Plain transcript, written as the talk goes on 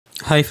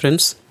Hi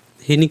friends,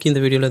 இன்னைக்கு இந்த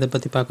வீடியோவில் எதை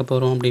பற்றி பார்க்க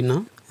போகிறோம் அப்படின்னா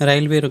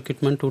ரயில்வே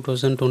ரெக்ரூட்மெண்ட்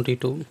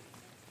 2022.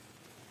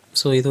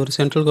 ஸோ இது ஒரு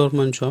சென்ட்ரல்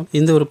கவர்மெண்ட் ஜாப்.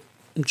 இந்த ஒரு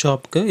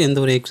ஜாப்க்கு எந்த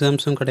ஒரு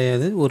எக்ஸாம்ஸும்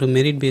கிடையாது. ஒரு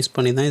மெரிட் பேஸ்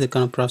பண்ணி தான்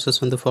இதுக்கான ப்ராசஸ்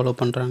ஃபாலோ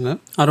பண்ணுறாங்க.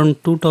 அரௌண்ட்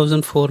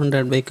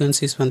 2400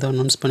 வேகன்சிஸ்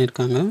அனௌன்ஸ்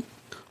பண்ணியிருக்காங்க.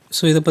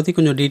 ஸோ இதை பற்றி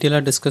கொஞ்சம்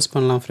டீட்டெயிலாக டிஸ்கஸ்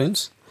பண்ணலாம்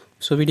ஃப்ரெண்ட்ஸ்.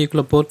 ஸோ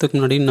வீடியோக்குள்ளே போகிறதுக்கு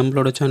முன்னாடி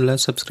நம்மளோட சேனலை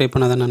சப்ஸ்கிரைப்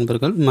பண்ணாத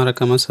நண்பர்கள்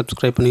மறக்காமல்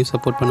சப்ஸ்கிரைப் பண்ணி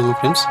சப்போர்ட் பண்ணுங்கள்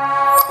ஃப்ரெண்ட்ஸ்.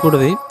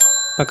 கூடவே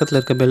பக்கத்தில்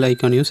இருக்க பெல்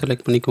ஐக்கானையும்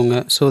செலக்ட் பண்ணிக்கோங்க.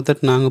 ஸோ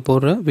தட் நாங்கள்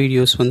போடுற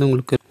வீடியோஸ்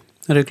உங்களுக்கு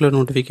ரெகுலர்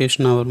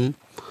நோட்டிஃபிகேஷனாக வரும்.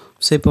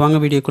 ஸோ இப்போ வாங்க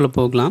வீடியோக்குள்ளே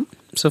போகலாம்.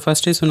 ஸோ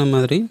ஃபஸ்ட்டே சொன்ன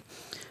மாதிரி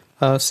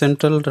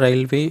central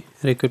railway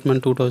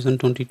recruitment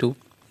 2022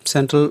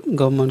 central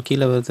government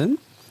கீழே வருது.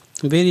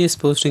 வேரியஸ்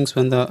போஸ்டிங்ஸ்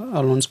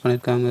அனௌன்ஸ்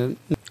பண்ணியிருக்காங்க.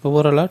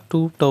 ஓவராலாக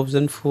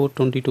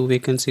 2422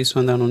 வேகன்சிஸ்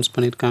அனௌன்ஸ்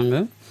பண்ணியிருக்காங்க.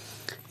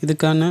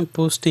 இதுக்கான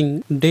போஸ்டிங்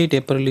டேட்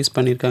எப்போ ரிலீஸ்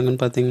பண்ணியிருக்காங்கன்னு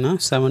பார்த்தீங்கன்னா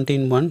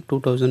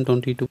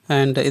 17/1/2022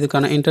 அண்ட்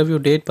இதுக்கான இன்டர்வியூ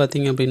டேட்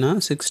பார்த்தீங்க அப்படின்னா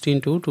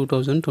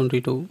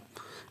 16/2/2022.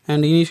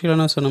 அண்ட் இனிஷியலாக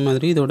நான் சொன்ன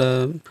மாதிரி இதோட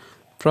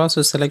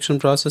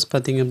செலெக்ஷன் ப்ராசஸ்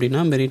பார்த்தீங்க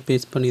அப்படின்னா மெரிட்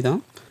பேஸ் பண்ணி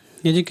தான்.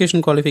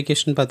 எஜுகேஷன்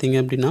குவாலிஃபிகேஷன் பார்த்தீங்க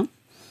அப்படின்னா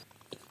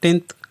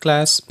 10th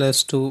class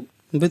 +2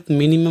 with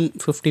minimum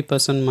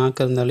 50%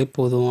 mark இருந்தாலே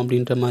போதும்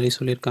அப்படின்ற மாதிரி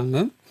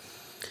சொல்லியிருக்காங்க.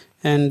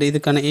 அண்ட்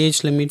இதுக்கான age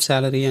limit,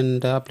 salary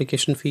and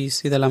application fees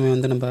இதெல்லாமே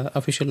நம்ம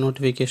அஃபிஷியல்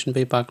நோட்டிஃபிகேஷன்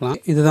போய் பார்க்கலாம்.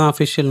 இதுதான்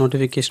அஃபிஷியல்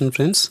நோட்டிஃபிகேஷன்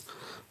ஃப்ரெண்ட்ஸ்.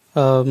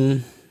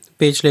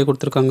 பேஜ்லேயே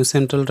கொடுத்துருக்காங்க.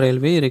 Central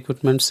railway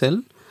recruitment sell,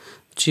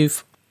 chief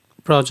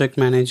project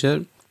manager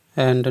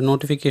and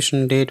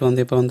notification date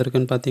எப்போ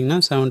வந்திருக்குன்னு பார்த்தீங்கன்னா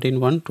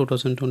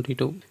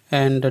 17/1/2022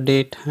 and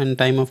date and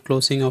time of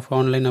closing of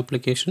online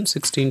application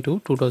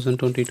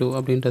 16/2/2022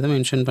 அப்படின்றத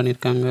மென்ஷன்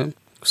பண்ணியிருக்காங்க.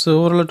 ஸோ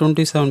ஓவரால்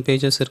 27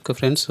 pages இருக்குது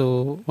ஃப்ரெண்ட்ஸ். ஸோ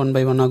ஒன்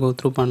பை ஒன்னாக கோ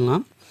த்ரூ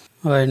பண்ணலாம்.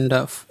 And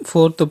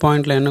 4th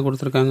பாயிண்டில் என்ன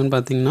கொடுத்துருக்காங்கன்னு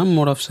பார்த்தீங்கன்னா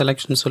மோட் ஆஃப்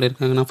செலெக்ஷன்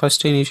சொல்லியிருக்காங்க. நான்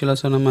ஃபஸ்ட்டு இனிஷியலாக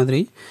சொன்ன மாதிரி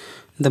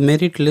the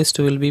merit list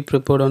will be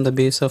prepared on the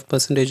base of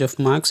percentage of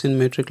marks in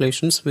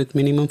matriculations with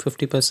minimum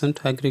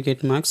 50%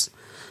 aggregate marks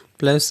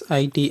plus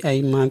ITI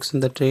marks in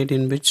the trade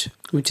in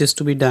which is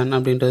to be done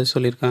அப்படின்றது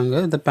சொல்லியிருக்காங்க.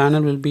 The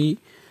panel will be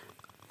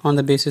on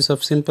the basis of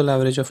simple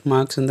average of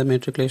marks in the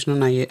matriculation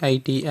and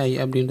ITI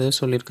அப்படின்றது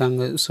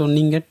சொல்லியிருக்காங்க. So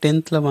நீங்கள்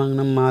 10th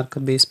வாங்கின மார்க்கை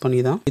base பண்ணி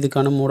தான்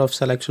இதுக்கான மோட் ஆஃப்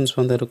செலெக்ஷன்ஸ்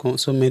இருக்கும்.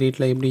 ஸோ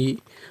மெரிட்டில் எப்படி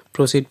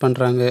ப்ரொசீட்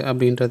பண்ணுறாங்க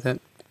அப்படின்றத.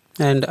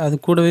 அண்ட் அது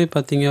கூடவே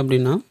பார்த்தீங்க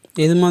அப்படின்னா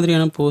எது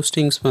மாதிரியான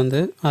போஸ்டிங்ஸ்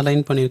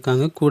அலைன்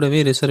பண்ணியிருக்காங்க. கூடவே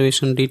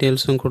ரிசர்வேஷன்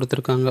டீட்டெயில்ஸும்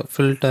கொடுத்துருக்காங்க.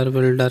 Filter,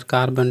 welder,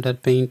 carpenter,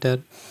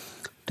 painter,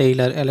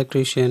 Taylor,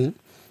 electrician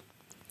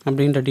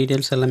அப்படின்ற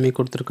டீட்டெயில்ஸ் எல்லாமே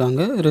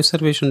கொடுத்துருக்காங்க.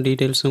 ரிசர்வேஷன்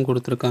டீட்டெயில்ஸும்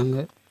கொடுத்துருக்காங்க.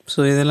 ஸோ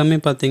இதெல்லாமே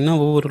பார்த்தீங்கன்னா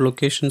ஒவ்வொரு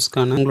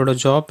லொக்கேஷன்ஸ்க்கான உங்களோட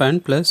job and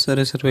plus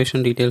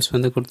reservation details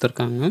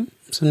கொடுத்துருக்காங்க.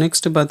 ஸோ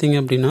நெக்ஸ்ட் பார்த்தீங்க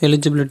அப்படின்னா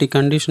எலிஜிபிலிட்டி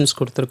கண்டிஷன்ஸ்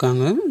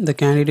கொடுத்துருக்காங்க. The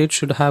candidate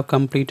should have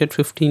completed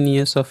 15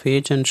 years of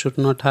age and should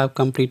not have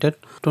completed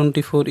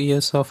 24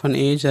 years of an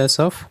age as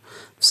of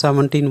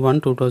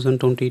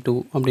 17/1/2022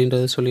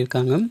 அப்படின்றது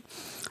சொல்லியிருக்காங்க.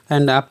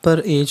 அண்ட்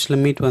அப்பர் ஏஜ்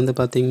லிமிட்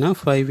பார்த்தீங்கன்னா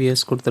 5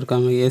 years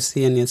கொடுத்துருக்காங்க SC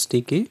and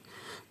STக்கு,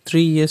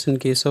 3 years in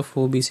case of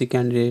OBC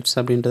candidates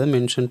அப்படின்றத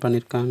mention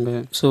பண்ணியிருக்காங்க.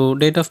 So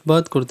date of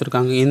birth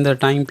கொடுத்துருக்காங்க. இந்த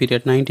time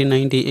period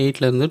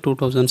 1998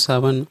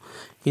 2007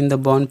 இந்த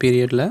born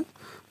பீரியடில்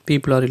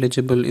பீப்புள் ஆர்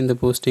எலிஜிபிள் இந்த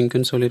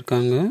போஸ்டிங்க்குன்னு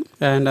சொல்லியிருக்காங்க.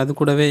 அண்ட் அது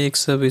கூடவே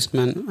X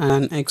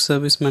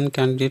serviceman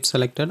candidate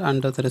selected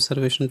under the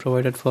reservation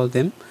provided for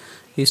them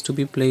is to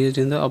be placed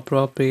in the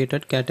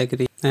அப்ரோப்ரியேட்டட்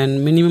category. And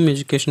minimum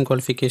education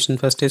qualification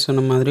ஃபஸ்ட்டே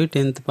சொன்ன மாதிரி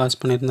 10th பாஸ்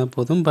பண்ணியிருந்தால்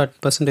போதும். பட்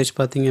பர்சன்டேஜ்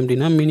பார்த்தீங்க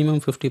அப்படின்னா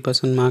மினிமம்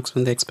 50% மார்க்ஸ்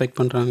எக்ஸ்பெக்ட்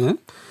பண்ணுறாங்க.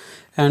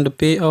 அண்ட்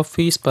பே ஆஃப்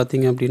ஃபீஸ்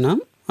பார்த்தீங்க அப்படின்னா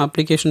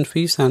அப்ளிகேஷன்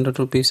ஃபீஸ் 100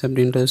 rupees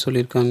அப்படின்றது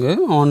சொல்லியிருக்காங்க.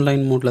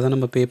 ஆன்லைன் மோடில் தான்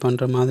நம்ம பே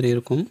பண்ணுற மாதிரி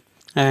இருக்கும்.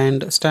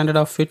 And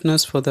standard of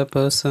fitness for the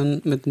person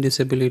with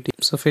disability.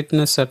 So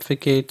fitness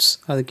certificates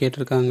அது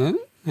கேட்டிருக்காங்க.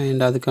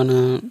 அண்ட் அதுக்கான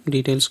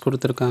டீட்டெயில்ஸ்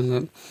கொடுத்துருக்காங்க.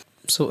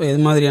 ஸோ எது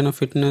மாதிரியான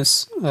ஃபிட்னஸ்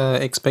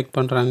எக்ஸ்பெக்ட்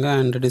பண்ணுறாங்க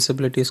அண்ட்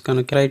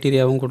டிசபிலிட்டிஸ்க்கான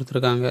க்ரைட்டீரியாவும்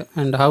கொடுத்துருக்காங்க.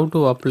 அண்ட் ஹவு டு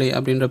அப்ளை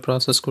அப்படின்ற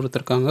ப்ராசஸ்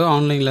கொடுத்துருக்காங்க.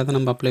 ஆன்லைனில் தான்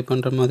நம்ம அப்ளை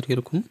பண்ணுற மாதிரி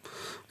இருக்கும்.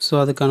 ஸோ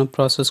அதுக்கான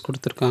ப்ராசஸ்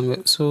கொடுத்துருக்காங்க.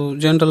 ஸோ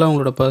ஜென்ரலாக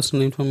உங்களோட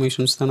பர்சனல்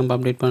இன்ஃபர்மேஷன்ஸ் தான் நம்ம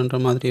அப்டேட் பண்ணுற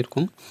மாதிரி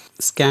இருக்கும்.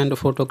 Scanned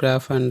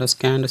photograph and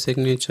scanned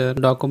signature,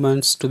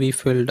 documents to be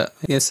filled,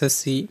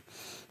 SSC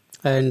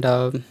and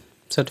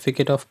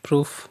certificate of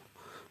proof,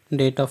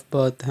 date of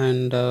birth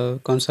and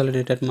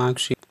consolidated mark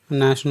sheet,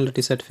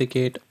 nationality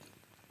certificate,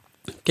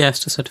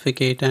 caste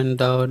certificate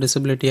and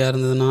disability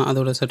இருந்ததுன்னா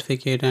அதோட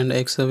certificate and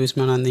ex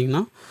serviceman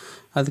இருந்தீங்கன்னா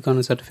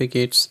அதுக்கான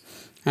certificates.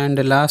 and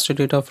last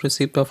date of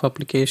receipt of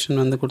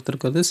application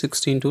கொடுத்துருக்கிறது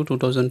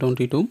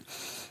 16/2/2022.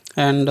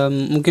 And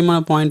முக்கியமான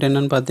point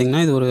என்னென்னு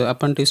பார்த்தீங்கன்னா இது ஒரு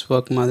அப்பன்டிஸ்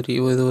ஒர்க் மாதிரி,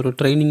 இது ஒரு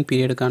ட்ரைனிங்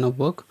பீரியடுக்கான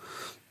ஒர்க்.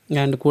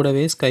 அண்ட்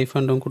கூடவே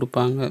ஸ்கைஃபண்டும்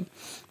கொடுப்பாங்க.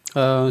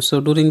 So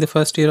during the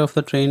first year of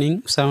the training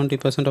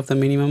 70% of the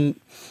minimum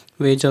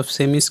wage of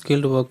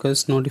semi-skilled workers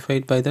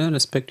notified by the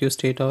respective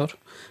state or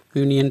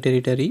union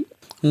territory.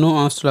 No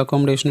hostel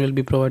accommodation will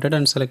be provided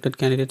and selected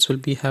candidates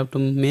will have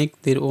to make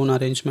their own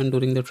arrangement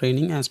during the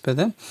training as per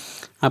the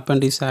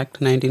Apprentice Act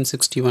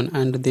 1961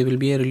 and they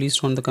will be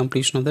released on the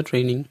completion of the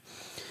training.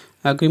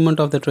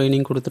 Agreement of the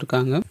training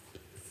கொடுத்துருக்காங்க.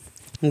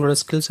 உங்களோட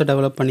ஸ்கில்ஸை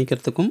develop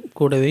பண்ணிக்கிறதுக்கும்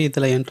கூடவே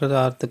இதில் enter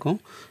ஆகிறதுக்கும்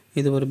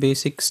இது ஒரு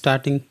பேசிக்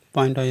starting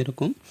பாயிண்ட்டாக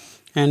இருக்கும்.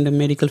 And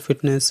medical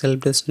fitness,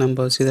 help desk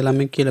numbers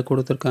இதெல்லாமே கீழே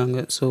கொடுத்துருக்காங்க.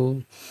 ஸோ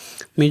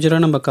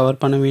மேஜராக நம்ம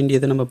கவர் பண்ண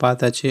வேண்டியதை நம்ம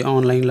பார்த்தாச்சு.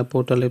 ஆன்லைனில்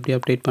போர்ட்டல் எப்படி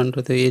அப்டேட்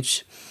பண்ணுறது, age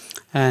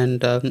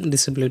and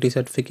disability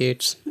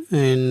certificates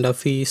and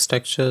fee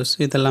structures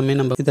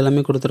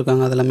இதெல்லாமே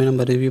கொடுத்துருக்காங்க. அதெல்லாமே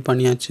நம்ம ரிவ்யூ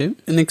பண்ணியாச்சு.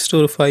 நெக்ஸ்ட்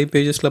ஒரு 5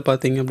 பேஜஸில்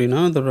பார்த்தீங்க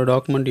அப்படின்னா அதோட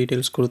டாக்குமெண்ட்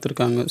டீட்டெயில்ஸ்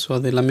கொடுத்துருக்காங்க. ஸோ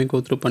அது எல்லாமே கோ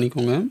த்ரூ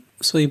பண்ணிக்கோங்க.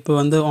 ஸோ இப்போ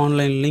வந்து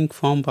ஆன்லைன் லிங்க்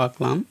ஃபார்ம்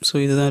பார்க்கலாம். ஸோ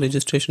இதுதான்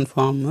registration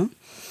form.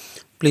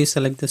 Please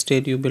select the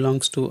state you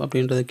belongs to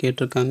அப்படின்றத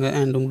கேட்டிருக்காங்க.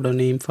 அண்ட் உங்களோட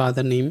name,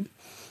 father name,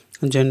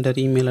 gender,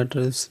 email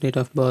address, date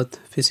of birth,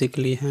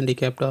 physically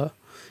ஹேண்டிகேப்டாக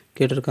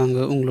கேட்டிருக்காங்க.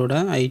 உங்களோட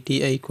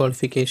ITI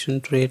qualification,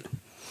 trade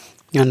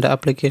and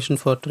application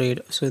for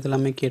trade. So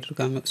இதெல்லாமே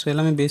கேட்டிருக்காங்க. So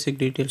எல்லாமே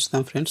பேசிக் டீட்டெயில்ஸ்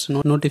தான் ஃப்ரெண்ட்ஸ்.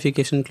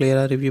 நோட்டிஃபிகேஷன்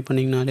கிளியராக ரிவ்யூ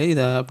பண்ணிங்கனாலே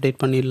இதை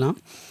அப்டேட் பண்ணிடலாம்.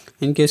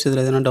 இன்கேஸ்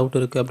இதில் எதனா டவுட்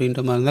இருக்குது அப்படின்ற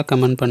மாதிரி இருந்தால்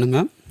கமெண்ட்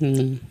பண்ணுங்கள்.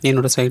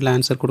 என்னோடய சைடில்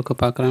ஆன்சர் கொடுக்க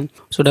பார்க்குறேன்.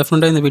 ஸோ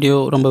டெஃபினட்டாக இந்த வீடியோ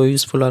ரொம்ப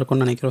யூஸ்ஃபுல்லாக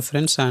இருக்கும்னு நினைக்கிறேன்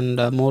ஃப்ரெண்ட்ஸ்.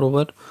 அண்ட் மோர்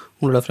ஓவர்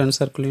உங்களோட ஃப்ரெண்ட்ஸ்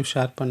சர்க்கிளையும்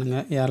ஷேர்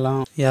பண்ணுங்கள்.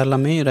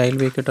 யாரெல்லாமே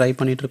ரயில்வேக்கு ட்ரை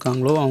பண்ணிகிட்டு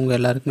இருக்காங்களோ அவங்க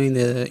எல்லாருக்குமே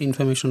இந்த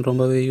இன்ஃபர்மேஷன்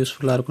ரொம்பவே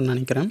யூஸ்ஃபுல்லாக இருக்கும்னு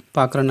நினைக்கிறேன்.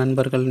 பார்க்குற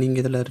நண்பர்கள்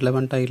நீங்கள் இதில்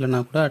ரிலவெண்ட்டாக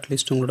இல்லைனா கூட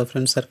அட்லீஸ்ட் உங்களோட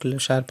ஃப்ரெண்ட்ஸ்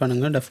சர்க்கிளில் ஷேர்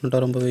பண்ணுங்கள்.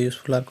 டெஃபினட்டாக ரொம்பவே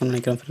யூஸ்ஃபுல்லாக இருக்கும்னு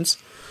நினைக்கிறேன் ஃப்ரெண்ட்ஸ்.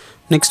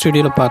 நெக்ஸ்ட்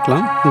வீடியோவில்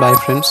பார்க்கலாம்.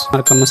 Bye friends.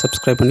 மறக்காமல்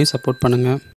சப்ஸ்கிரைப் பண்ணி சப்போர்ட் பண்ணுங்கள்.